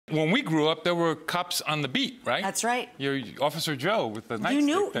when we grew up, there were cops on the beat, right? That's right. You're Officer Joe with the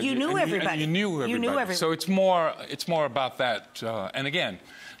nightstick. You knew everybody. You knew everybody. So it's more about that. And again,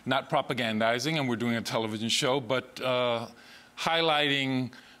 not propagandizing, and we're doing a television show, but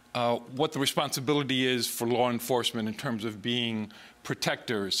highlighting what the responsibility is for law enforcement in terms of being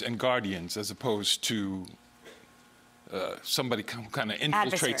protectors and guardians, as opposed to somebody who kind of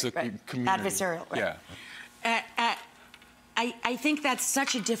infiltrates the community. Adversarial, right. Yeah. I think that's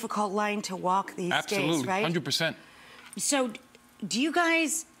such a difficult line to walk these days, right? Absolutely, 100%. So do you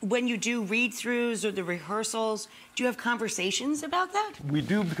guys, when you do read-throughs or the rehearsals, do you have conversations about that? We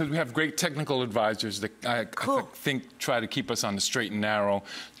do, because we have great technical advisors that I think try to keep us on the straight and narrow,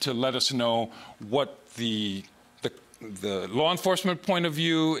 to let us know what the law enforcement point of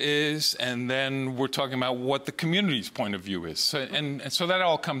view is, and then we're talking about what the community's point of view is. So, and so that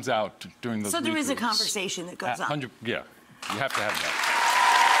all comes out during the So there is a conversation that goes on. Yeah, you have to have that.